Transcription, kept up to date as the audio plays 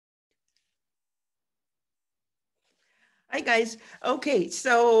Hi, guys. Okay,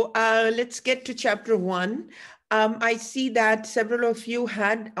 so let's get to chapter one. I see that several of you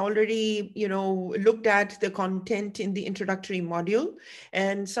had already, looked at the content in the introductory module,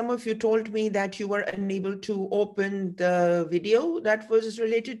 and some of you told me that you were unable to open the video that was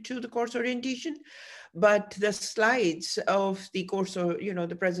related to the course orientation. But the slides of the course, or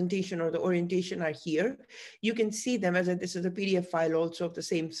the presentation or the orientation are here. You can see them as this is a PDF file also of the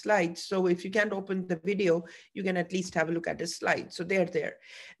same slides. So if you can't open the video, you can at least have a look at the slides. So they're there.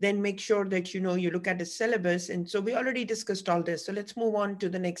 Then make sure that you look at the syllabus. And so we already discussed all this. So let's move on to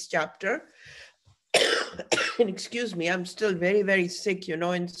the next chapter. And excuse me, I'm still very, very sick,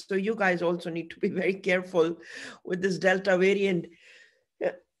 and so you guys also need to be very careful with this Delta variant.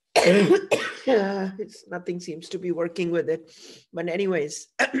 Nothing seems to be working with it. But anyways,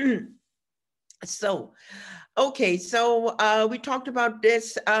 so, okay, so we talked about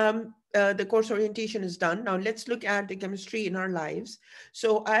this. The course orientation is done. Now let's look at the chemistry in our lives.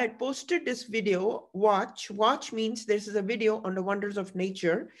 So I had posted this video, watch. Watch means this is a video on the wonders of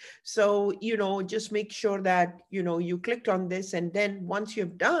nature. So, just make sure that, you clicked on this, and then once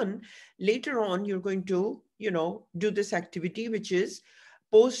you've done, later on, you're going to, do this activity, which is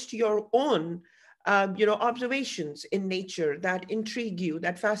post your own, observations in nature that intrigue you,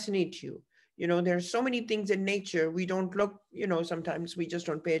 that fascinate you. There's so many things in nature we don't look, sometimes we just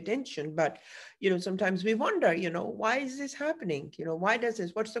don't pay attention, but, sometimes we wonder, why is this happening? Why does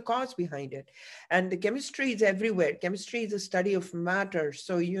this, what's the cause behind it? And the chemistry is everywhere. Chemistry is a study of matter.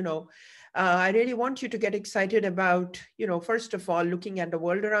 So, I really want you to get excited about, first of all, looking at the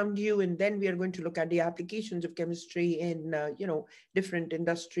world around you, and then we are going to look at the applications of chemistry in, different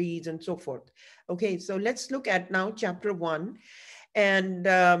industries and so forth. Okay, so let's look at now chapter one. And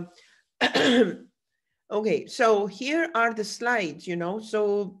okay, so here are the slides,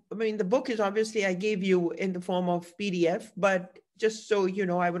 So, I mean, the book is obviously I gave you in the form of PDF, but just so you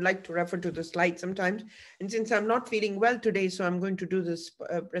know, I would like to refer to the slides sometimes. And since I'm not feeling well today, so I'm going to do this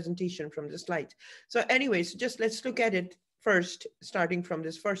presentation from the slides. So anyways, just let's look at it first, starting from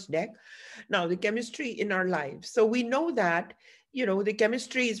this first deck. Now, the chemistry in our lives. So we know that the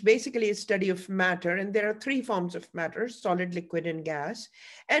chemistry is basically a study of matter, and there are three forms of matter: solid, liquid, and gas.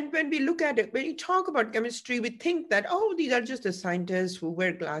 And when we look at it, when you talk about chemistry, we think that, oh, these are just the scientists who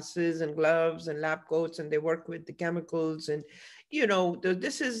wear glasses and gloves and lab coats, and they work with the chemicals. And,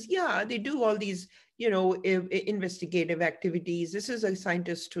 this is, yeah, they do all these, investigative activities. This is a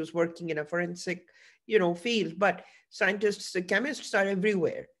scientist who's working in a forensic, field. But scientists, the chemists are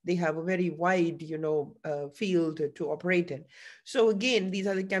everywhere. They have a very wide, field to operate in. So again, these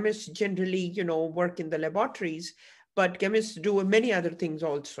are the chemists generally, work in the laboratories, but chemists do many other things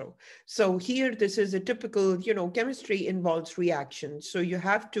also. So here, this is a typical, chemistry involves reactions. So you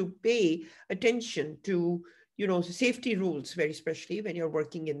have to pay attention to, safety rules, very especially when you're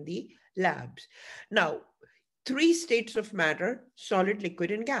working in the labs. Now, three states of matter: solid, liquid,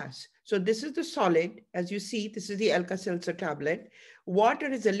 and gas. So this is the solid. As you see, this is the Alka-Seltzer tablet.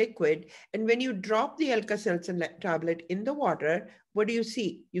 Water is a liquid. And when you drop the Alka-Seltzer tablet in the water, what do you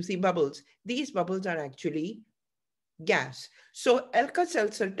see? You see bubbles. These bubbles are actually gas. So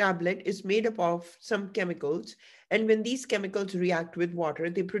Alka-Seltzer tablet is made up of some chemicals. And when these chemicals react with water,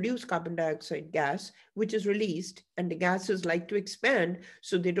 they produce carbon dioxide gas, which is released, and the gases like to expand.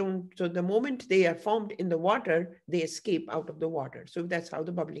 So the moment they are formed in the water, they escape out of the water. So that's how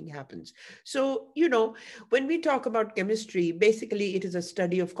the bubbling happens. So, when we talk about chemistry, basically it is a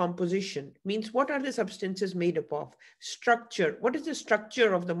study of composition. Means what are the substances made up of? Structure. What is the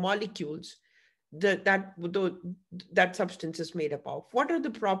structure of the molecules that substance is made up of? What are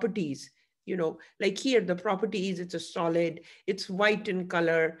the properties? Like here, the properties: it's a solid, it's white in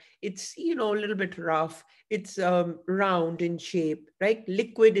color, it's, a little bit rough, it's round in shape, right?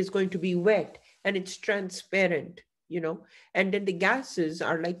 Liquid is going to be wet and it's transparent, and then the gases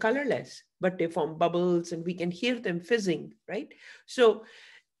are like colorless, but they form bubbles and we can hear them fizzing, right? So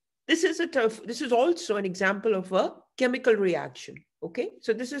this is also an example of a chemical reaction. Okay,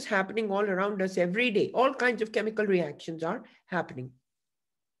 so this is happening all around us every day. All kinds of chemical reactions are happening.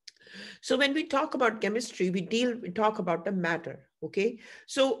 So when we talk about chemistry, we talk about the matter. Okay,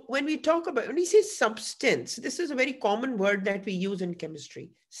 so when we say substance, this is a very common word that we use in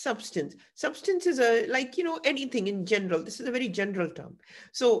chemistry. Substance is anything in general. This is a very general term.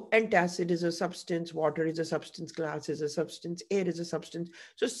 So antacid is a substance, water is a substance, glass is a substance, air is a substance.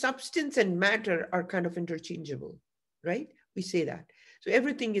 So substance and matter are kind of interchangeable, right? We say that. So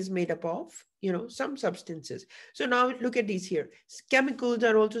everything is made up of, some substances. So now look at these here. Chemicals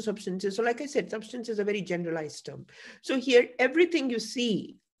are also substances. So like I said, substance is a very generalized term. So here, everything you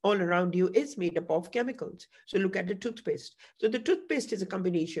see all around you is made up of chemicals. So look at the toothpaste. So the toothpaste is a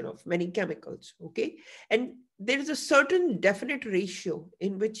combination of many chemicals, okay? And there is a certain definite ratio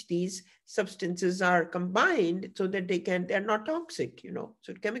in which these substances are combined so that they're not toxic, you know?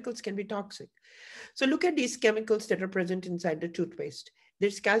 So chemicals can be toxic. So look at these chemicals that are present inside the toothpaste.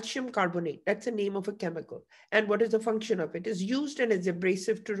 There's calcium carbonate. That's the name of a chemical. And what is the function of it? It's used as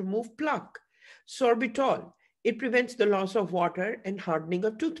abrasive to remove plaque. Sorbitol. It prevents the loss of water and hardening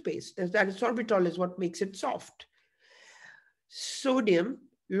of toothpaste. That is, sorbitol is what makes it soft. Sodium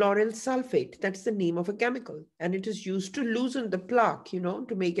lauryl sulfate, that's the name of a chemical. And it is used to loosen the plaque, you know,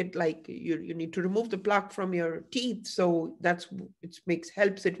 to make it like you need to remove the plaque from your teeth. So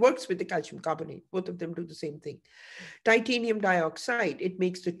it works with the calcium carbonate. Both of them do the same thing. Titanium dioxide, it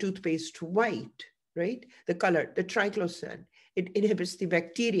makes the toothpaste white, right? The color, the triclosan, it inhibits the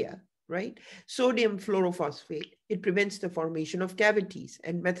bacteria, right? Sodium fluorophosphate, it prevents the formation of cavities.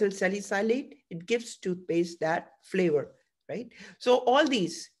 And methyl salicylate, it gives toothpaste that flavor, right? So all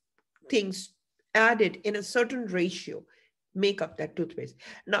these things added in a certain ratio make up that toothpaste.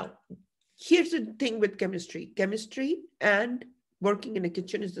 Now, here's the thing with chemistry. Chemistry and working in a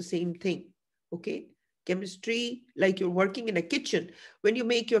kitchen is the same thing, okay? Chemistry, like you're working in a kitchen, when you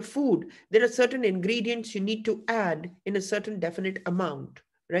make your food, there are certain ingredients you need to add in a certain definite amount,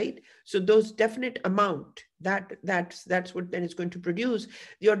 right? So those definite amount, that's what then is going to produce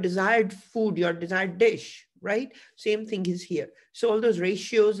your desired food, your desired dish, right? Same thing is here. So all those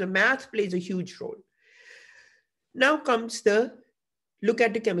ratios, the math plays a huge role. Now comes look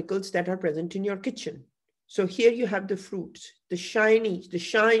at the chemicals that are present in your kitchen. So here you have the fruits, the shine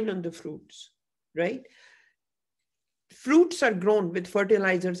on the fruits, right? Fruits are grown with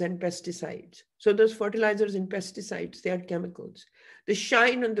fertilizers and pesticides. So those fertilizers and pesticides, they are chemicals. The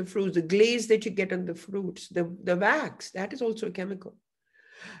shine on the fruits, the glaze that you get on the fruits, the wax, that is also a chemical.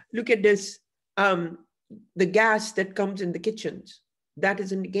 Look at this, the gas that comes in the kitchens, that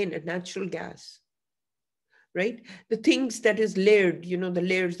is again a natural gas, right? The things that is layered, you know, the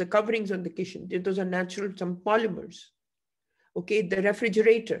layers, the coverings on the kitchen, those are natural, some polymers. Okay, the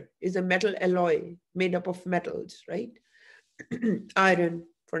refrigerator is a metal alloy made up of metals, right? Iron,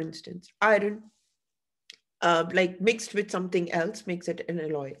 for instance, iron, like mixed with something else makes it an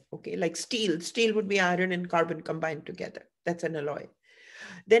alloy. Okay, like steel would be iron and carbon combined together. That's an alloy.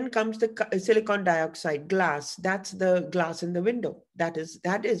 Then comes the silicon dioxide, glass. That's the glass in the window. That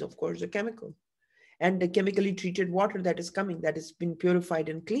is, of course, a chemical. And the chemically treated water that is coming, that has been purified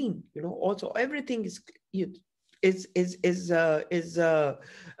and clean. You know, also everything is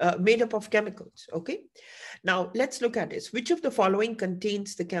made up of chemicals. Okay. Now let's look at this. Which of the following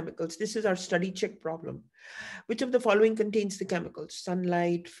contains the chemicals? This is our study check problem. Which of the following contains the chemicals?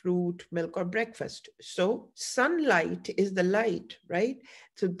 Sunlight, fruit, milk, or breakfast? So sunlight is the light, right?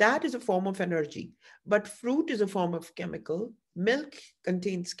 So that is a form of energy, but fruit is a form of chemical. Milk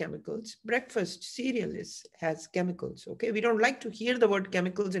contains chemicals. Breakfast cereal has chemicals, okay? We don't like to hear the word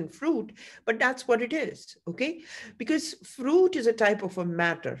chemicals in fruit, but that's what it is, okay? Because fruit is a type of a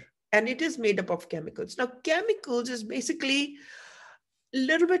matter and it is made up of chemicals. Now, chemicals is basically a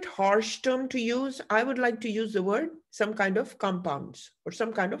little bit harsh term to use. I would like to use the word some kind of compounds or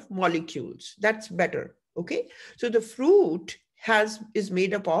some kind of molecules. That's better, okay? So the fruit is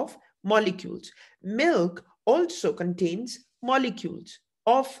made up of molecules. Milk also contains molecules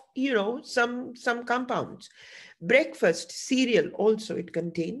of, you know, some compounds. Breakfast cereal also, it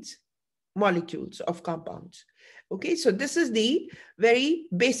contains molecules of compounds. Okay, so this is the very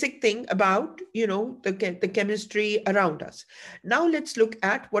basic thing about, you know, the chemistry around us. Now let's look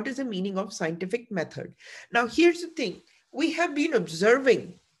at what is the meaning of scientific method. Now here's the thing, we have been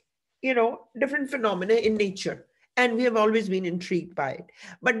observing, you know, different phenomena in nature, and we have always been intrigued by it.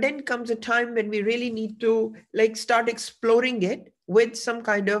 But then comes a time when we really need to like start exploring it with some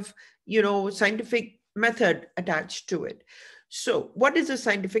kind of, you know, scientific method attached to it. So what is a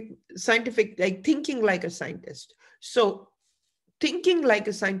scientific, like thinking like a scientist? So thinking like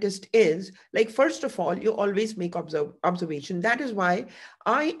a scientist is like, first of all, you always make observation. That is why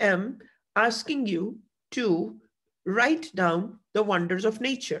I am asking you to write down the wonders of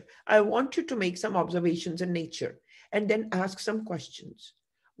nature. I want you to make some observations in nature and then ask some questions.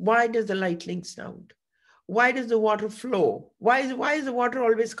 Why does the lightning sound? Why does the water flow? Why is the water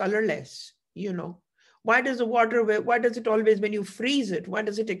always colorless? You know, why does it always, when you freeze it, why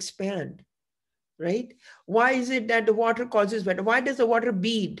does it expand? Right? Why is it that the water causes weather? Why does the water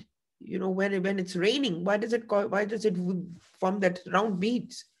bead? You know, when it's raining, why does it form that round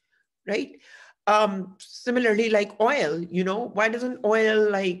beads? Right? Similarly, like oil, you know, why doesn't oil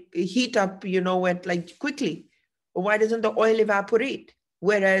like heat up, you know, at like quickly? Or why doesn't the oil evaporate?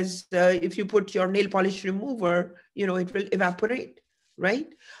 Whereas if you put your nail polish remover, you know, it will evaporate, right?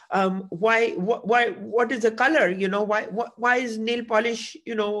 What is the color? You know, why is nail polish,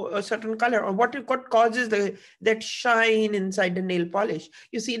 you know, a certain color? Or what causes that shine inside the nail polish?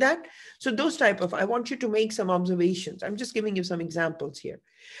 You see that? So those type of, I want you to make some observations. I'm just giving you some examples here.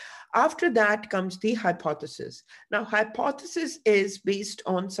 After that comes the hypothesis. Now, hypothesis is based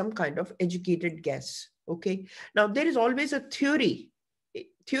on some kind of educated guess. Okay. Now, there is always a theory.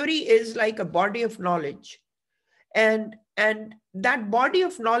 Theory is like a body of knowledge. And that body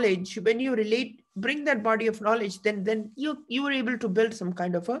of knowledge, when you bring that body of knowledge, then you are able to build some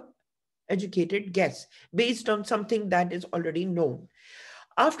kind of a educated guess based on something that is already known.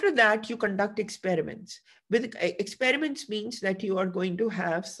 After that, you conduct experiments. With experiments means that you are going to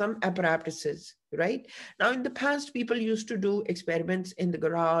have some apparatuses, right? Now, in the past, people used to do experiments in the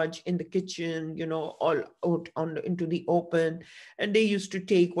garage, in the kitchen, you know, all out into the open, and they used to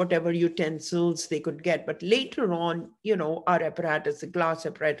take whatever utensils they could get. But later on, you know, our apparatus, the glass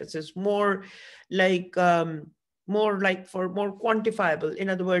apparatus, is more like for more quantifiable. In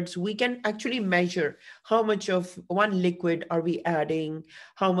other words, we can actually measure how much of one liquid are we adding,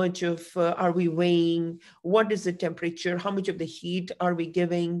 how much of are we weighing, what is the temperature, how much of the heat are we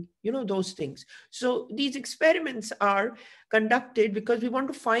giving, you know, those things. So these experiments are conducted because we want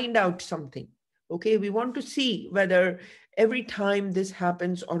to find out something. Okay, we want to see whether every time this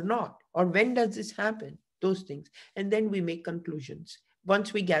happens or not, or when does this happen, those things. And then we make conclusions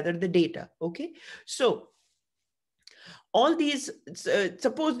once we gather the data. Okay, so all these,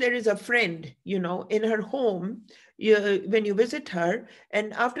 suppose there is a friend, you know, in her home, when you visit her,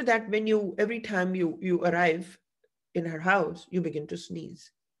 and after that, every time you arrive in her house, you begin to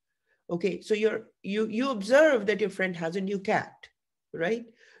sneeze. Okay, so you observe that your friend has a new cat, right?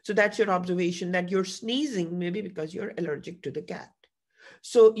 So that's your observation, that you're sneezing maybe because you're allergic to the cat.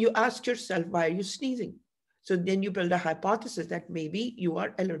 So you ask yourself, why are you sneezing? So then you build a hypothesis that maybe you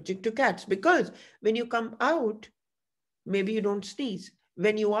are allergic to cats, because when you come out, maybe you don't sneeze.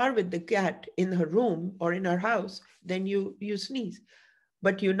 When you are with the cat in her room or in her house, then you sneeze.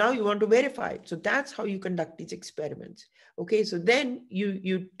 But now you want to verify it. So that's how you conduct these experiments. Okay, so then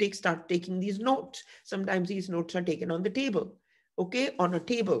you start taking these notes. Sometimes these notes are taken on the table. Okay, on a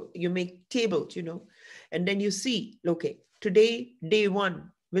table, you make tables, you know, and then you see, okay, today, day 1,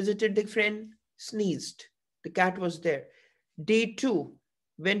 visited the friend, sneezed. The cat was there. Day 2,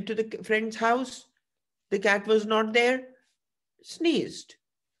 went to the friend's house, the cat was not there, sneezed.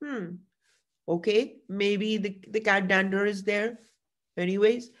 Okay, maybe the cat dander is there.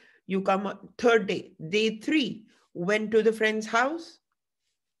 Anyways, you come third day, day 3, went to the friend's house,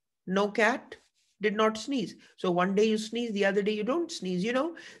 no cat, did not sneeze. So one day you sneeze, the other day you don't sneeze, you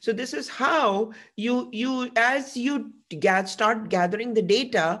know. So this is how as you start gathering the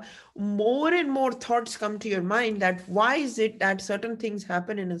data, more and more thoughts come to your mind, that why is it that certain things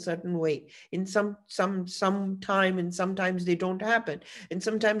happen in a certain way in some time, and sometimes they don't happen, and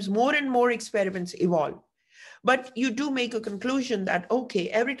sometimes more and more experiments evolve. But you do make a conclusion that, okay,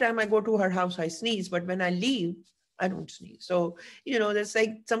 every time I go to her house, I sneeze, but when I leave, I don't sneeze. So, you know, there's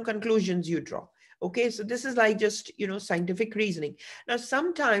like some conclusions you draw. Okay, so this is like just, you know, scientific reasoning. Now,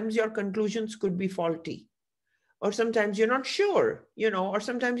 sometimes your conclusions could be faulty, or sometimes you're not sure, you know, or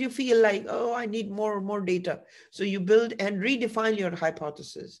sometimes you feel like, oh, I need more data. So you build and redefine your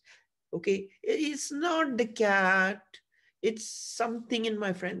hypothesis. Okay, it's not the cat, it's something in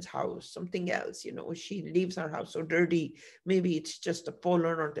my friend's house, something else, you know, she leaves her house so dirty. Maybe it's just the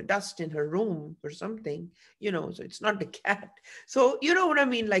pollen or the dust in her room or something, you know, so it's not the cat. So you know what I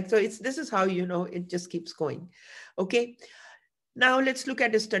mean? Like, so this is how, you know, it just keeps going. Okay. Now let's look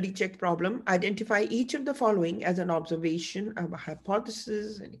at a study check problem. Identify each of the following as an observation, a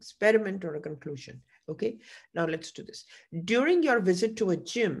hypothesis, an experiment, or a conclusion. Okay, now let's do this. During your visit to a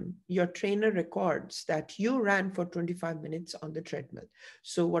gym, your trainer records that you ran for 25 minutes on the treadmill.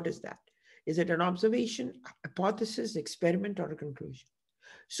 So what is that? Is it an observation, hypothesis, experiment, or a conclusion?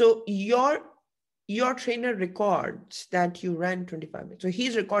 So your trainer records that you ran 25 minutes. So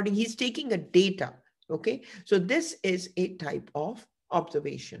he's recording, he's taking a data. Okay, so this is a type of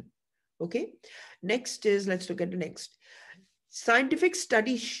observation. Okay, next is, let's look at the next. Scientific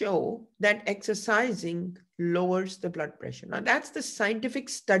studies show that exercising lowers the blood pressure. Now that's the scientific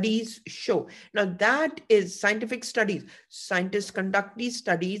studies show. Now that is scientific studies. Scientists conduct these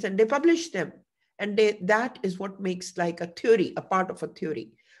studies and they publish them. And that is what makes like a theory, a part of a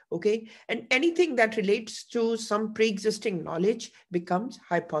theory. Okay, and anything that relates to some pre-existing knowledge becomes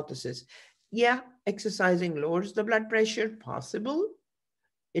hypothesis. Yeah, exercising lowers the blood pressure, possible.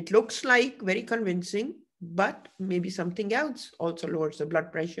 It looks like very convincing, but maybe something else also lowers the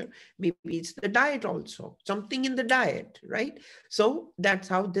blood pressure. Maybe it's the diet also, something in the diet, right? So that's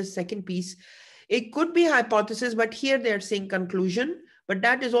how this second piece, it could be hypothesis, but here they're saying conclusion, but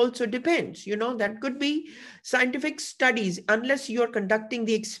that is also depends, that could be scientific studies, unless you're conducting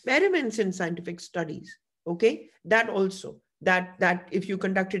the experiments in scientific studies, okay? That also, that if you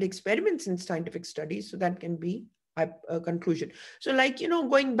conducted experiments in scientific studies, so that can be a conclusion. So like,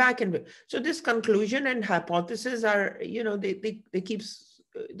 going back and so this conclusion and hypothesis are, they keep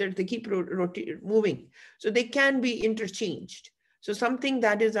moving. So they can be interchanged. So something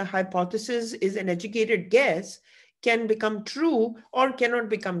that is a hypothesis is an educated guess can become true or cannot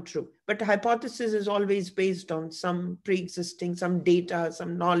become true. But hypothesis is always based on some pre-existing, some data,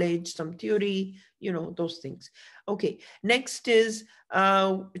 some knowledge, some theory, those things. Okay, next is,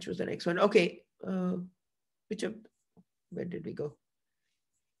 which was the next one? Okay, where did we go?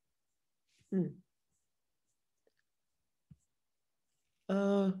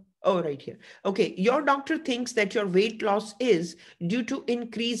 Oh, right here. Okay, your doctor thinks that your weight loss is due to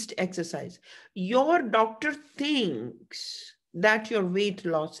increased exercise. Your doctor thinks that your weight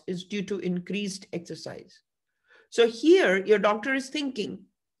loss is due to increased exercise. So here, your doctor is thinking,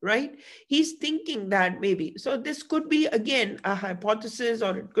 right? He's thinking that maybe. So this could be, again, a hypothesis,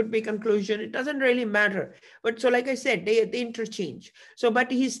 or it could be conclusion. It doesn't really matter. But so like I said, they interchange. So, but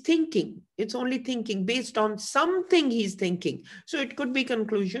he's thinking. It's only thinking based on something he's thinking. So it could be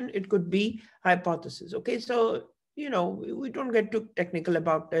conclusion. It could be hypothesis. Okay, so, we don't get too technical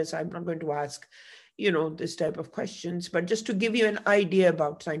about this. I'm not going to ask, this type of questions, but just to give you an idea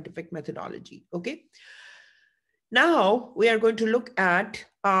about scientific methodology. Okay. Now we are going to look at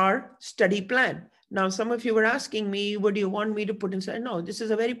our study plan. Now, some of you were asking me, what do you want me to put inside? No, this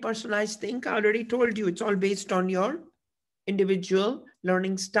is a very personalized thing. I already told you, it's all based on your individual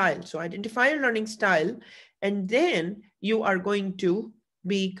learning style. So identify your learning style, and then you are going to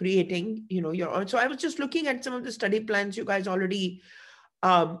be creating, your own. So I was just looking at some of the study plans you guys already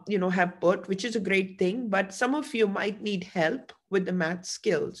have put, which is a great thing, but some of you might need help with the math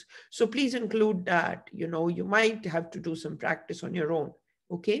skills. So please include that, you might have to do some practice on your own,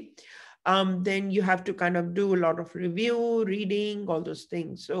 okay? Then you have to kind of do a lot of review, reading, all those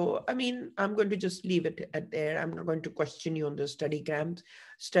things. So, I mean, I'm going to just leave it at there. I'm not going to question you on the study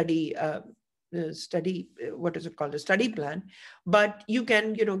what is it called, a study plan, but you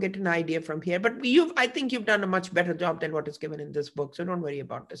can, get an idea from here. But I think you've done a much better job than what is given in this book. So don't worry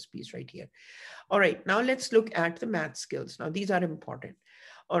about this piece right here. All right, now let's look at the math skills. Now these are important.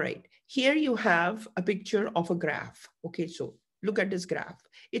 All right, here you have a picture of a graph. Okay, so look at this graph.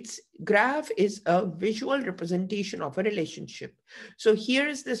 Graph is a visual representation of a relationship. So here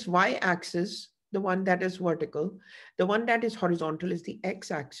is this y-axis, the one that is vertical. The one that is horizontal is the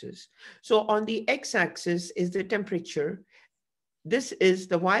x-axis. So on the x-axis is the temperature. This is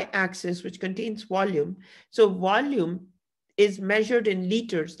the y-axis, which contains volume. So volume is measured in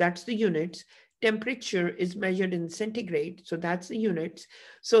liters, that's the units. Temperature is measured in centigrade, so that's the units.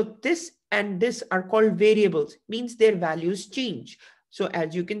 So this and this are called variables, means their values change. So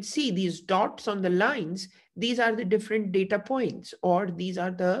as you can see, these dots on the lines, these are the different data points, or these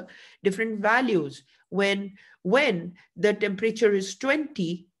are the different values. When the temperature is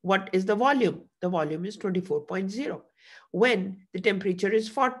 20, what is the volume? The volume is 24.0. When the temperature is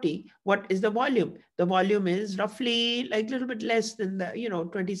 40, what is the volume? The volume is roughly like a little bit less than the,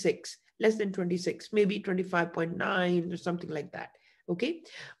 26, less than 26, maybe 25.9 or something like that. Okay.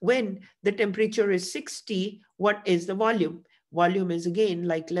 When the temperature is 60, what is the volume? Volume is again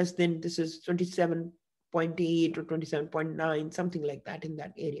like less than, this is 27.8 or 27.9, something like that in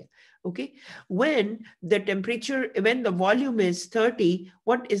that area. Okay. When the volume is 30,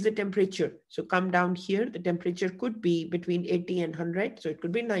 what is the temperature? So come down here, the temperature could be between 80 and 100. So it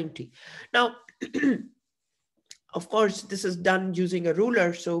could be 90. Now, of course, this is done using a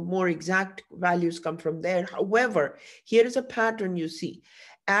ruler, so more exact values come from there. However, here is a pattern you see.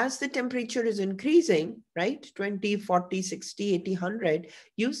 As the temperature is increasing, right, 20, 40, 60, 80, 100,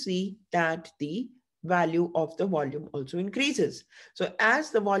 you see that the value of the volume also increases. So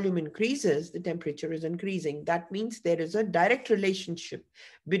as the volume increases, the temperature is increasing. That means there is a direct relationship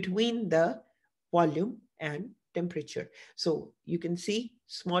between the volume and temperature. So you can see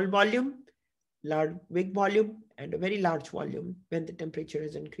small volume, big volume, and a very large volume when the temperature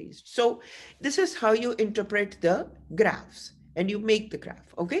is increased. So this is how you interpret the graphs, and you make the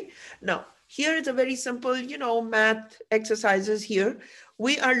graph. Okay. Now here is a very simple, math exercises here.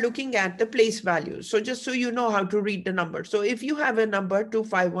 We are looking at the place values. So just so you know how to read the number. So if you have a number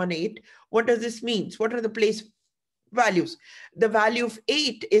 2518, what does this mean? What are the place values? The value of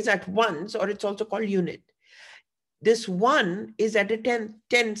 8 is at ones, or it's also called unit. This 1 is at a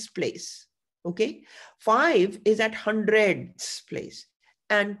tens place. Okay. 5 is at hundreds place.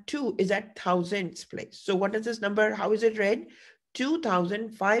 And 2 is at thousands place. So what is this number? How is it read?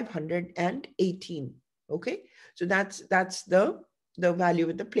 2,518. Okay. So that's the value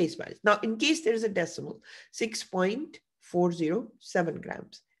with the place values. Now, in case there is a decimal, 6.407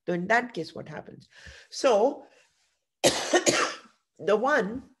 grams. So in that case, what happens? So the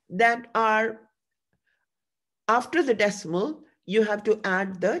one that are after the decimal, you have to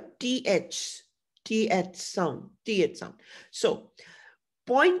add the TH sound. So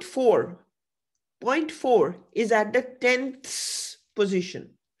 0.4 is at the 10th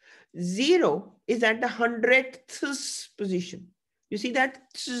position. 0 is at the 100th position. You see that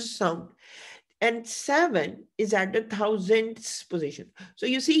sound. And 7 is at the 1000th position. So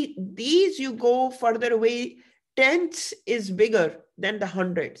you see, these you go further away. Tenths is bigger than the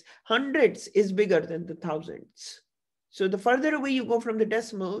hundreds. Hundreds is bigger than the thousands. So the further away you go from the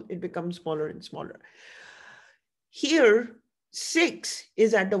decimal, it becomes smaller and smaller. Here, 6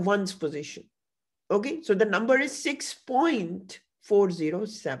 is at the ones position. Okay, so the number is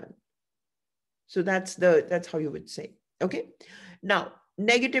 6.407. So that's how you would say. Okay, now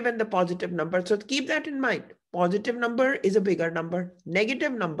negative and the positive number. So keep that in mind. Positive number is a bigger number.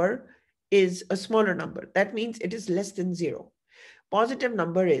 Negative number is a smaller number. That means it is less than 0. Positive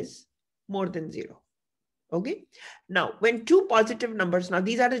number is more than 0. Okay. Now, when two positive numbers, now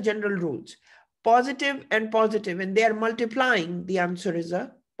these are the general rules, positive and positive, and they are multiplying, the answer is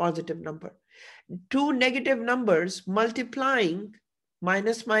a positive number. Two negative numbers multiplying,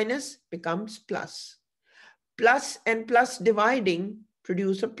 minus minus becomes plus. Plus and plus dividing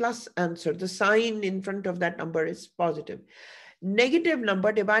produce a plus answer. The sign in front of that number is positive. Negative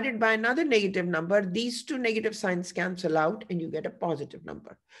number divided by another negative number, these two negative signs cancel out and you get a positive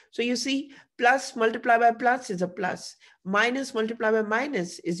number. So you see, plus multiplied by plus is a plus. Minus multiplied by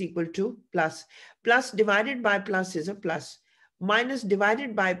minus is equal to plus. Plus divided by plus is a plus. Minus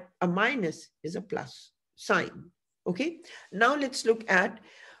divided by a minus is a plus sign. Okay. Now let's look at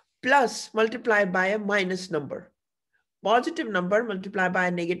plus multiplied by a minus number. Positive number multiplied by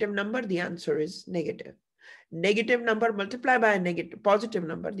a negative number, the answer is negative. Negative number multiplied by a positive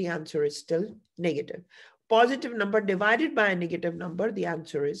number, the answer is still negative. Positive number divided by a negative number, the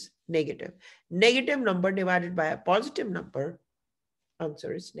answer is negative. Negative number divided by a positive number,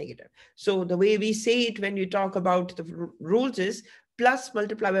 answer is negative. So the way we say it when you talk about the rules is plus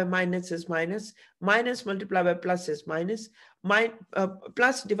multiplied by minus is minus, minus multiplied by plus is minus,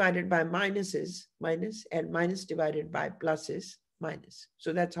 plus divided by minus is minus, and minus divided by plus is minus.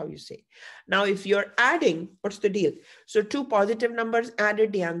 So that's how you say. Now, if you're adding, what's the deal? So two positive numbers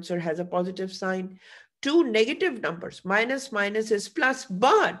added, the answer has a positive sign. Two negative numbers, minus minus is plus,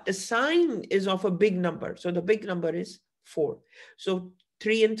 but the sign is of a big number. So the big number is 4. So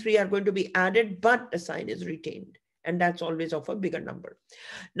 3 and 3 are going to be added, but the sign is retained. And that's always of a bigger number.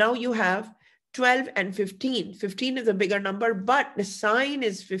 Now you have 12 and 15. 15 is a bigger number, but the sign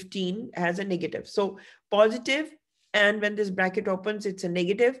is 15 as a negative. So positive, and when this bracket opens, it's a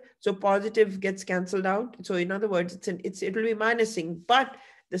negative. So positive gets canceled out. So in other words, it will be minusing, but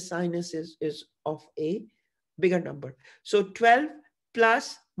the sign is of a bigger number. So 12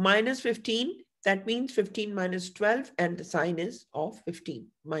 plus minus 15, that means 15 minus 12, and the sign is of 15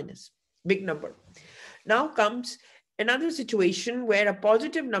 minus, big number. Now comes another situation where a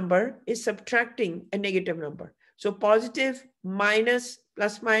positive number is subtracting a negative number. So positive minus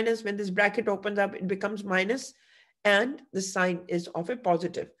plus minus, when this bracket opens up, it becomes minus, and the sign is of a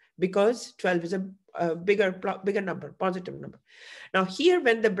positive because 12 is a bigger number, positive number. Now here,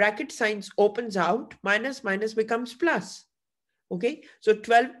 when the bracket signs opens out, minus minus becomes plus. Okay, so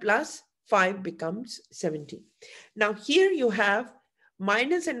 12 plus 5 becomes 17. Now here you have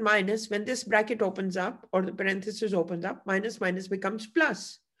minus and minus. When this bracket opens up or the parenthesis opens up, minus minus becomes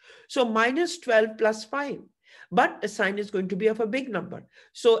plus. So minus 12 plus 5. But the sign is going to be of a big number.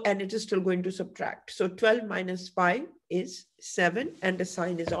 So, and it is still going to subtract. So 12 minus 5 is 7, and the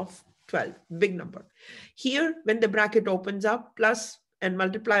sign is of 12, big number. Here, when the bracket opens up, plus and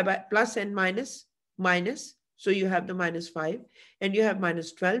multiply by plus and minus, minus. So you have the minus 5 and you have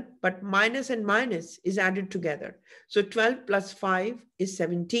minus 12, but minus and minus is added together. So 12 plus 5 is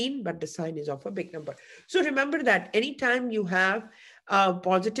 17, but the sign is of a big number. So remember that anytime you have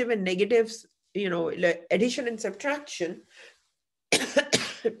positive and negatives, addition and subtraction,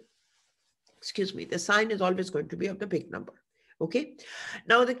 excuse me, the sign is always going to be of the big number. Okay.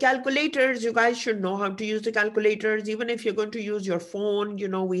 Now the calculators, you guys should know how to use the calculators. Even if you're going to use your phone, you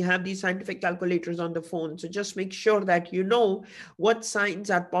know, we have these scientific calculators on the phone. So just make sure that you know what signs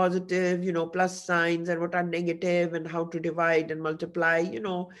are positive, you know, plus signs, and what are negative, and how to divide and multiply, you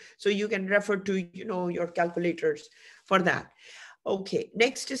know, so you can refer to, you know, your calculators for that. Okay,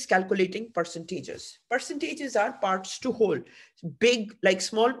 next is calculating percentages. Percentages are parts to whole, big, like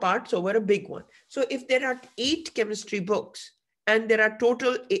small parts over a big one. So if there are 8 chemistry books and there are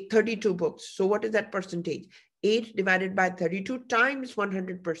total 32 books, so what is that percentage? 8 divided by 32 times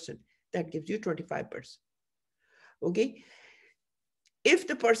 100%. That gives you 25%. Okay. If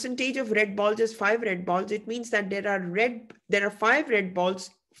the percentage of red balls is 5 red balls, it means that there are 5 red balls,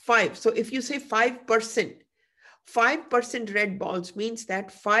 5. So if you say 5%, 5% red balls means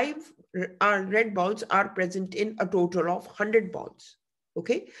that 5 red balls are present in a total of 100 balls.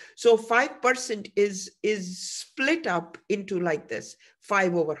 Okay, so 5% is split up into like this,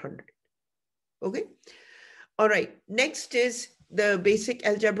 5 over 100. Okay, all right, next is the basic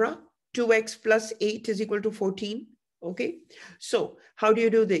algebra. 2x plus 8 is equal to 14. Okay, so how do you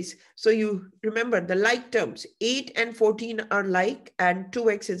do this? So you remember the like terms, 8 and 14 are like, and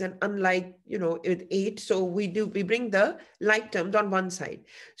 2x is an unlike, you know, with 8. So we bring the like terms on one side.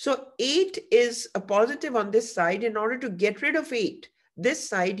 So 8 is a positive on this side. In order to get rid of 8, this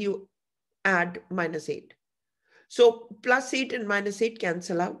side you add minus 8. So plus 8 and minus 8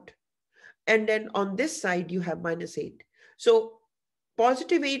 cancel out. And then on this side you have minus 8. So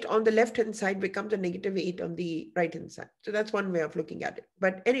positive 8 on the left hand side becomes a negative 8 on the right hand side. So that's one way of looking at it.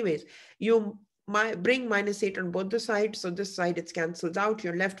 But anyways, you bring minus 8 on both the sides. So this side it's cancelled out.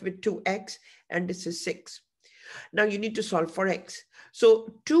 You're left with 2x, and this is 6. Now you need to solve for x.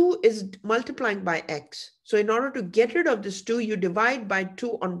 So 2 is multiplying by x. So in order to get rid of this 2, you divide by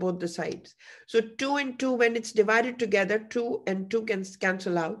 2 on both the sides. So 2 and 2, when it's divided together, 2 and 2 can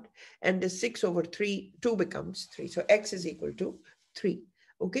cancel out. And the 6 over 3, 2 becomes 3. So x is equal to 3.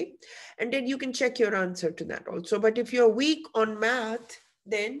 Okay. And then you can check your answer to that also. But if you're weak on math,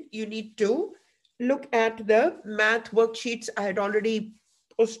 then you need to look at the math worksheets I had already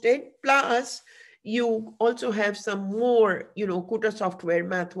posted. Plus, you also have some more, you know, Kuta software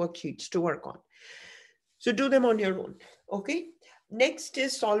math worksheets to work on. So do them on your own. Okay. Next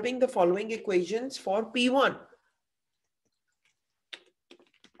is solving the following equations for P1.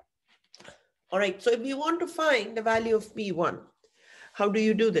 All right. So if you want to find the value of P1, how do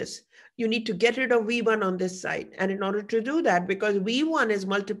you do this? You need to get rid of V1 on this side. And in order to do that, because V1 is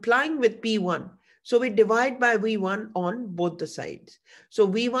multiplying with P1, so we divide by V1 on both the sides. So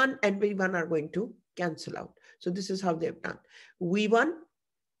V1 and V1 are going to cancel out. So this is how they've done. V1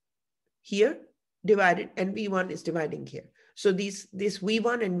 here divided, and V1 is dividing here. So this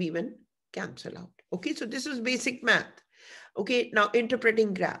V1 and V1 cancel out. Okay, so this is basic math. Okay, now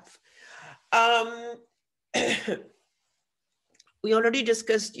interpreting graph. We already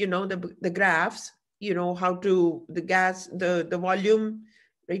discussed, you know, the graphs, you know, how to, the gas, the volume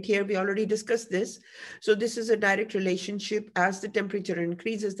right here, we already discussed this. So this is a direct relationship. As the temperature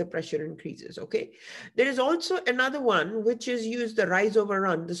increases, the pressure increases, okay? There is also another one, which is use the rise over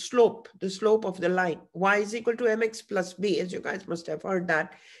run, the slope of the line. Y is equal to mx plus b, as you guys must have heard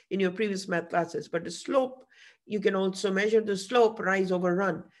that in your previous math classes. But the slope, you can also measure the slope, rise over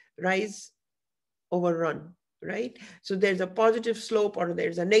run, right? So there's a positive slope or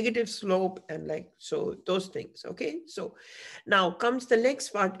there's a negative slope, and like, so those things, okay? So now comes the next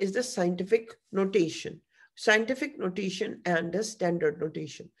part, is the scientific notation and the standard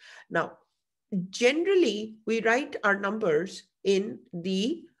notation. Now, generally we write our numbers in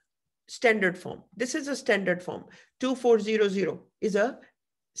the standard form. This is a standard form. 2400 is a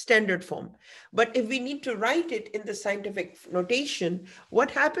standard form. But if we need to write it in the scientific notation,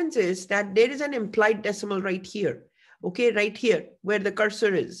 what happens is that there is an implied decimal right here. Okay, right here where the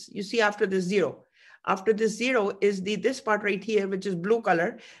cursor is. You see after the 0. After this 0 is this part right here, which is blue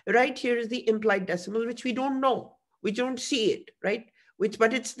color. Right here is the implied decimal, which we don't know. We don't see it, right?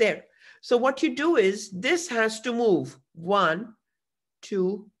 But it's there. So what you do is this has to move 1,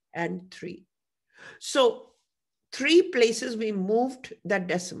 2, and 3. So 3 places we moved that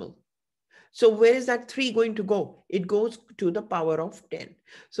decimal. So where is that 3 going to go? It goes to the power of 10.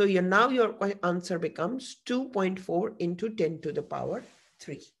 So now your answer becomes 2.4 into 10 to the power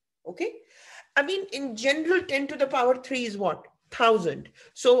 3. Okay. I mean, in general, 10 to the power 3 is what? 1000.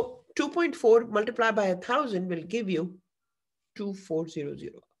 So 2.4 multiplied by 1000 will give you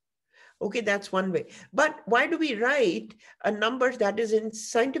 2400. Okay, that's one way. But why do we write a number that is in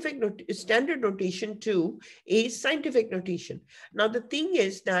scientific standard notation to a scientific notation? Now, the thing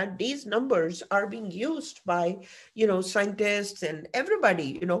is that these numbers are being used by, scientists and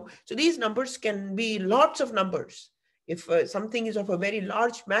everybody, so these numbers can be lots of numbers. If something is of a very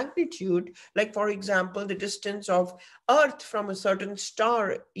large magnitude, like for example, the distance of Earth from a certain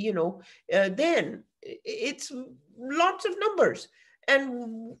star, then it's lots of numbers.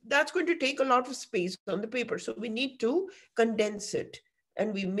 And that's going to take a lot of space on the paper. So we need to condense it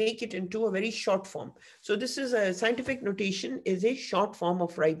and we make it into a very short form. So this is a scientific notation is a short form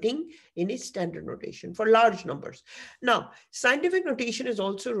of writing in a standard notation for large numbers. Now, scientific notation is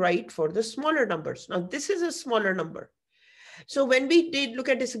also right for the smaller numbers. Now, this is a smaller number. So when we did look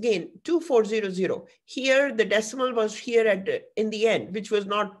at this again, 2400, here the decimal was here in the end, which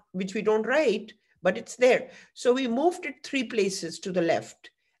we don't write, but it's there. So we moved it 3 places to the left.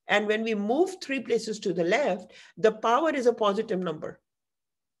 And when we move 3 places to the left, the power is a positive number.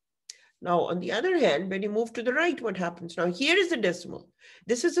 Now, on the other hand, when you move to the right, what happens? Now, here is the decimal.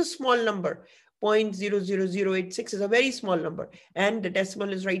 This is a small number. 0.00086 is a very small number. And the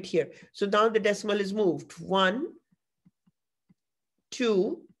decimal is right here. So now the decimal is moved 1,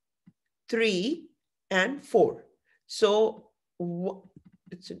 2, 3, and 4. So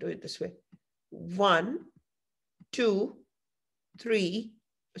let's do it this way. 1, 2, 3,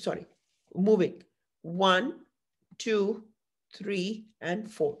 sorry, moving 1, 2, 3, and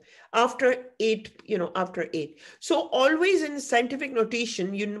 4. After 8, after 8. So always in scientific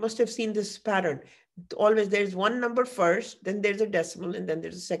notation, you must have seen this pattern. Always there's one number first, then there's a decimal, and then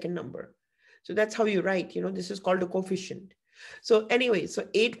there's a second number. So that's how you write, this is called a coefficient. So anyway, so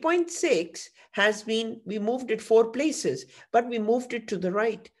 8.6 has been, we moved it 4 places, but we moved it to the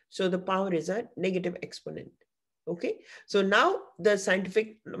right. So the power is a negative exponent. Okay. So now the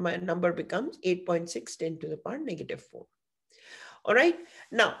scientific number becomes 8.6 10 to the power negative 4. All right.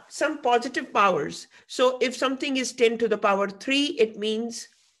 Now some positive powers. So if something is 10 to the power 3, it means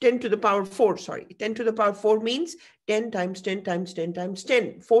 10 to the power 4, sorry. 10 to the power 4 means 10 times 10 times 10 times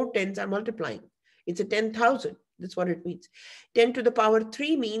 10. 4 tens are multiplying. It's a 10,000. That's what it means. 10 to the power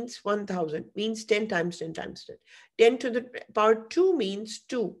 3 means 1,000, means 10 times 10 times 10. 10 to the power 2 means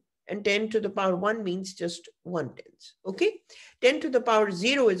 2. And 10 to the power 1 means just 1 tenth. Okay. 10 to the power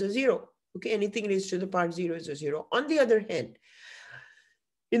 0 is a 0. Okay. Anything raised to the power 0 is a 0. On the other hand,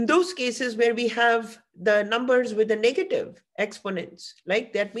 in those cases where we have the numbers with the negative exponents,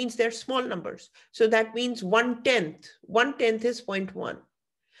 like that means they're small numbers. So that means 1 tenth. 1 tenth is 0.1.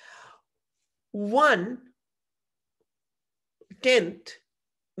 1 tenth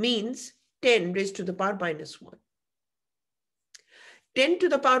means 10 raised to the power minus 1. 10 to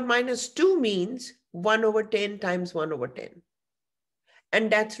the power minus 2 means 1 over 10 times 1 over 10. And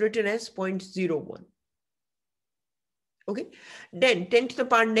that's written as 0.01. Okay. Then 10 to the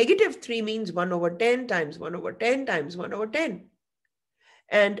power negative 3 means 1 over 10 times 1 over 10 times 1 over 10.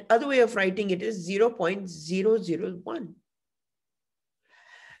 And other way of writing it is 0.001.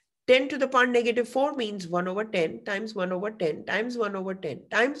 10 to the power negative 4 means 1 over 10 times 1 over 10 times 1 over 10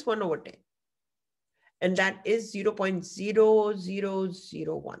 times 1 over 10. And that is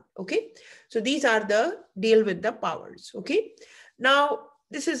 0.0001. Okay. So these are the deal with the powers. Okay. Now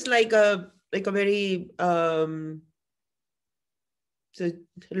this is like a very, so it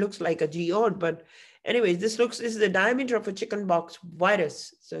looks like a geode, but anyways, this is the diameter of a chickenpox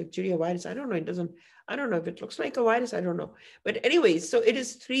virus. So actually a virus, I don't know if it looks like a virus, I don't know. But anyways, so it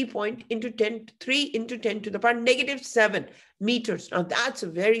is 3 into 10 to the power negative 7 meters. Now that's a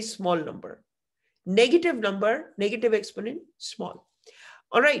very small number. Negative number, negative exponent, small.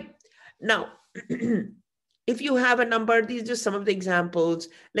 All right. Now, if you have a number, these are just some of the examples.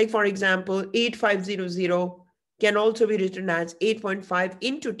 Like for example, 8500 can also be written as 8.5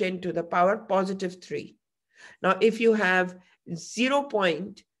 into 10 to the power positive 3. Now, if you have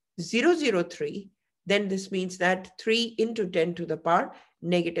 0.003, then this means that 3 into 10 to the power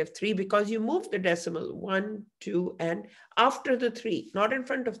negative 3, because you move the decimal 1, 2, and after the 3, not in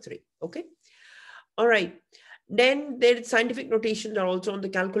front of 3. Okay. All right. Then their scientific notations are also on the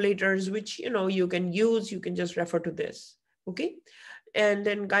calculators, which, you can use, you can just refer to this. Okay. And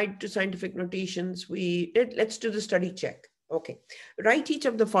then guide to scientific notations. Let's do the study check. Okay. Write each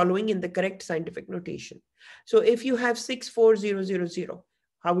of the following in the correct scientific notation. So if you have 64000,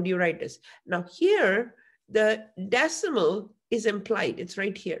 how would you write this? Now here, the decimal is implied. It's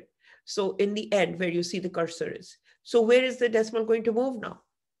right here. So in the end where you see the cursor is. So where is the decimal going to move now?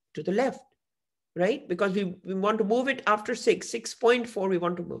 To the left, right? Because we want to move it after 6.4, we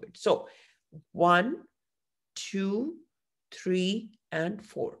want to move it. So 1, 2, 3, and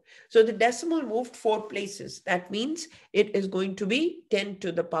 4. So the decimal moved 4 places. That means it is going to be 10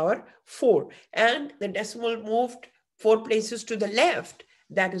 to the power 4. And the decimal moved 4 places to the left.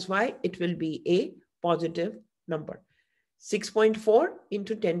 That is why it will be a positive number. 6.4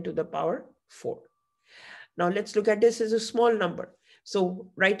 into 10 to the power 4. Now let's look at this as a small number.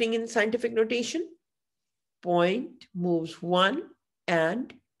 So writing in scientific notation, point moves 1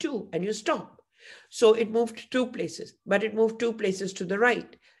 and 2, and you stop. So it moved 2 places, but it moved 2 places to the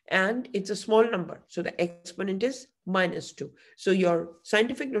right, and it's a small number. So the exponent is -2. So your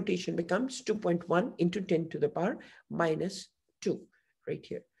scientific notation becomes 2.1 into 10 to the power -2, right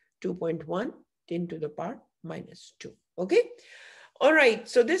here. 2.1, 10 to the power -2. Okay. All right.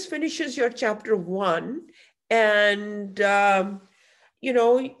 So this finishes your chapter 1. And, you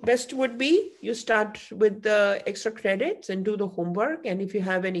know, best would be you start with the extra credits and do the homework. And if you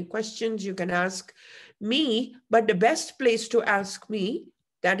have any questions, you can ask me. But the best place to ask me,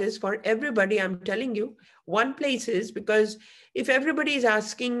 that is for everybody, I'm telling you, one place is, because if everybody is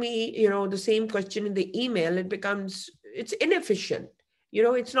asking me, you know, the same question in the email, it's inefficient. You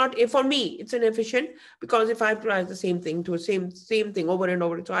know, it's not, for me, it's inefficient, because if I provide the same thing to a same thing over and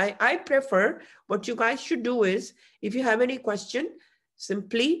over. So I prefer, what you guys should do is, if you have any question,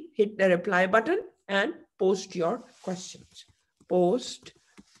 simply hit the reply button and post your questions. Post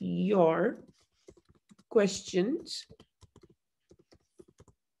your questions,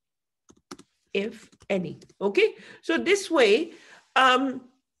 if any. Okay. So this way,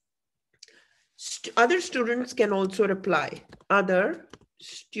 other students can also reply. Other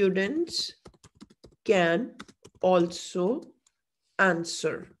students can also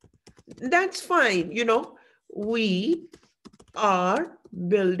answer. That's fine. You know, we are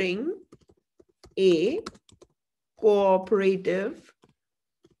building a cooperative,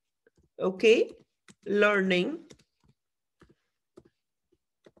 okay, learning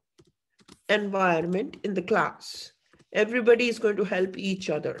environment in the class. Everybody is going to help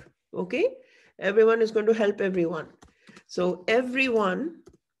each other. Okay. Everyone is going to help everyone. So everyone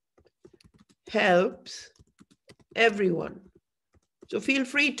helps everyone. So feel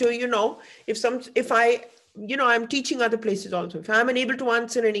free to, you know, I'm teaching other places also. If I'm unable to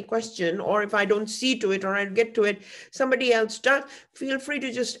answer any question, or if I don't see to it, or I get to it, somebody else does, feel free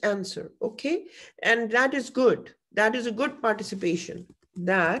to just answer. Okay. And that is good. That is a good participation.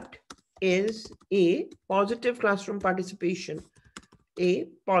 That is a positive classroom participation. A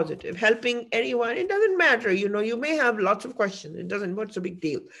positive, helping anyone. It doesn't matter, you know, you may have lots of questions. It doesn't, what's a big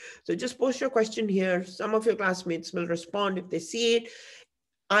deal? So just post your question here. Some of your classmates will respond if they see it.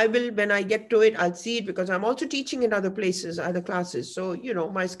 I will, when I get to it, I'll see it, because I'm also teaching in other places, other classes. So, you know,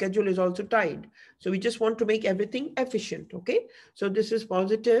 my schedule is also tight. So we just want to make everything efficient. Okay. So this is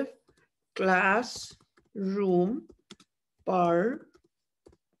positive classroom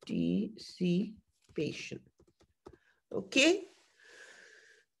participation. Okay.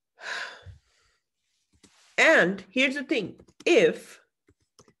 And here's the thing, if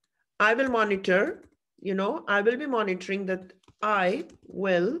I will monitor, you know, I will be monitoring that. I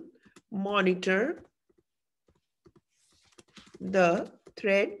will monitor the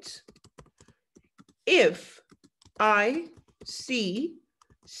threads. If I see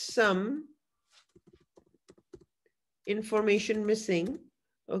some information missing,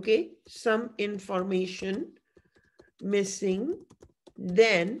 okay, some information missing,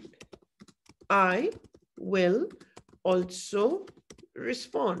 then I will also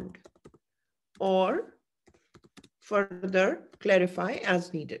respond or further clarify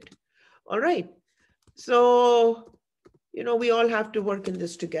as needed. All right. So, you know, we all have to work in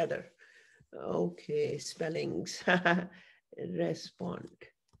this together. Okay, spellings. Respond.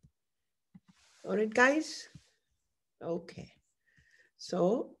 All right, guys. Okay.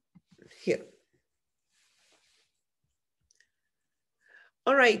 So here.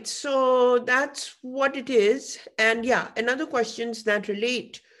 All right, so that's what it is. And yeah, another questions that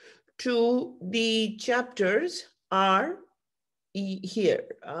relate to the chapters are here.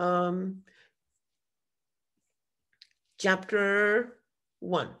 Chapter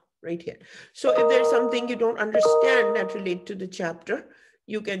 1, right here. So if there's something you don't understand that relate to the chapter,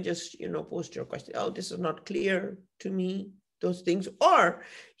 you can just, you know, post your question. Oh, this is not clear to me, those things. Or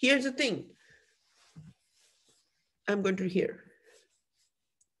here's the thing. I'm going to hear.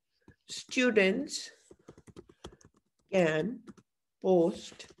 Students can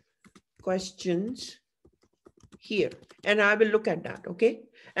post questions here, and I will look at that, okay?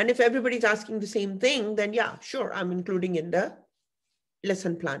 And if everybody's asking the same thing, then yeah, sure, I'm including in the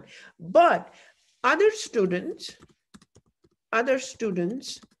lesson plan. But other students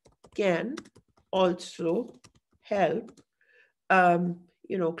can also help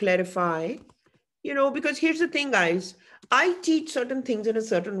you know, clarify, you know, because here's the thing, guys, I teach certain things in a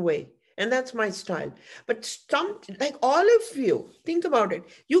certain way. And that's my style. But some, like all of you, think about it.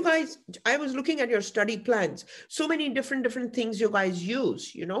 You guys, I was looking at your study plans. So many different things you guys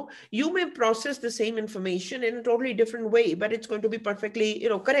use, you know. You may process the same information in a totally different way, but it's going to be perfectly, you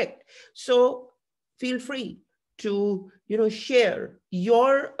know, correct. So feel free to, you know, share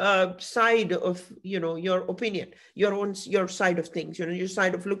your side of, you know, your opinion, your side of things, you know, your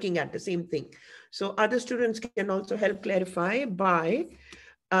side of looking at the same thing. So other students can also help clarify by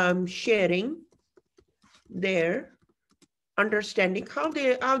sharing their understanding, how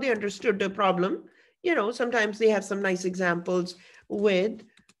they understood the problem. You know, sometimes they have some nice examples with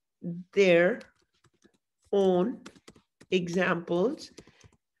their own examples.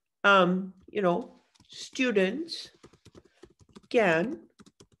 You know, students can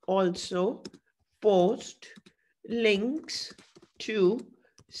also post links to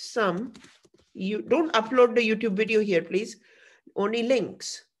some, you don't upload the YouTube video here, please. Only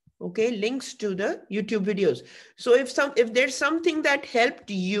links, okay? Links to the YouTube videos. So if there's something that helped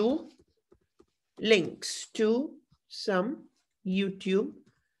you, links to some YouTube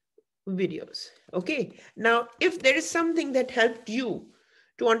videos, okay? Now, if there is something that helped you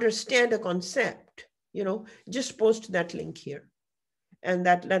to understand a concept, you know, just post that link here, and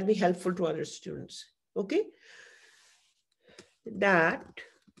that'll be helpful to other students, okay? That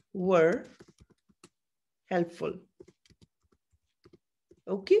were helpful.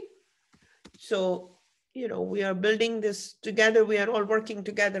 Okay, so, you know, we are building this together. We are all working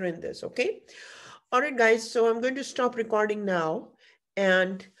together in this, okay? All right, guys, so I'm going to stop recording now.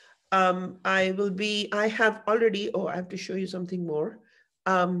 And I have already, oh, I have to show you something more.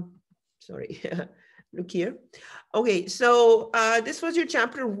 Sorry, look here. Okay, so this was your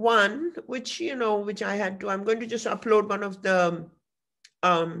chapter 1, which, you know, which I had to, I'm going to just upload one of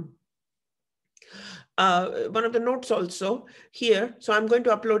the notes also here. So I'm going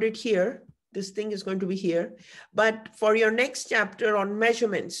to upload it here. This thing is going to be here. But for your next chapter on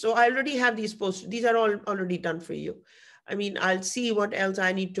measurements, so I already have these posted. These are all already done for you. I mean, I'll see what else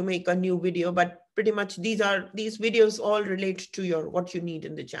I need to make a new video, but pretty much these videos all relate to what you need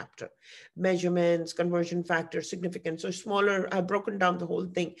in the chapter. Measurements, conversion factor, significance. So smaller, I've broken down the whole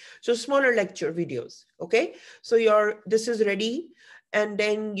thing. So smaller lecture videos, okay? So this is ready. And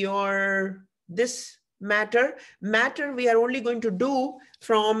then this matter we are only going to do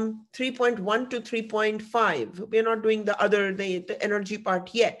from 3.1 to 3.5. We're not doing the energy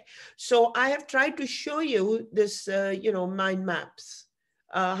part yet. So I have tried to show you this, you know, mind maps,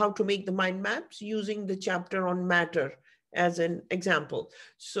 how to make the mind maps using the chapter on matter as an example.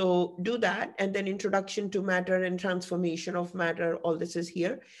 So do that, and then introduction to matter and transformation of matter, all this is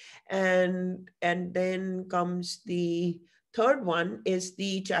here. And then comes the third one is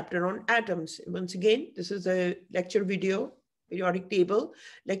the chapter on atoms. Once again, this is a lecture video, periodic table,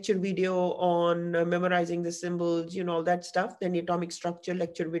 lecture video on memorizing the symbols, you know, all that stuff. Then the atomic structure,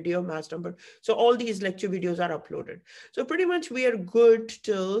 lecture video, mass number. So all these lecture videos are uploaded. So pretty much we are good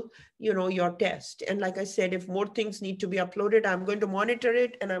till, you know, your test. And like I said, if more things need to be uploaded, I'm going to monitor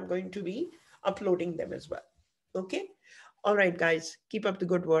it and I'm going to be uploading them as well. Okay. All right, guys, keep up the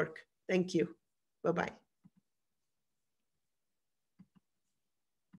good work. Thank you. Bye-bye.